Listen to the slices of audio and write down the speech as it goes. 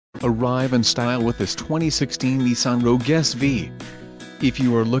Arrive in style with this 2016 Nissan Rogue SV. If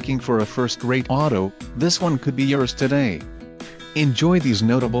you are looking for a first-rate auto, this one could be yours today. Enjoy these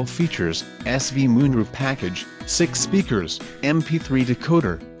notable features: SV moonroof package, 6 speakers, MP3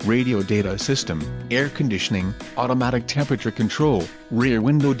 decoder, radio data system, air conditioning, automatic temperature control, rear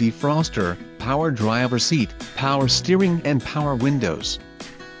window defroster, power driver seat, power steering and power windows.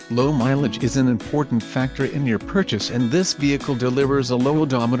 Low mileage is an important factor in your purchase, and this vehicle delivers a low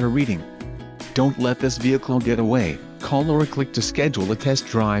odometer reading. Don't let this vehicle get away. Call or click to schedule a test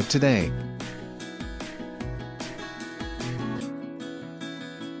drive today.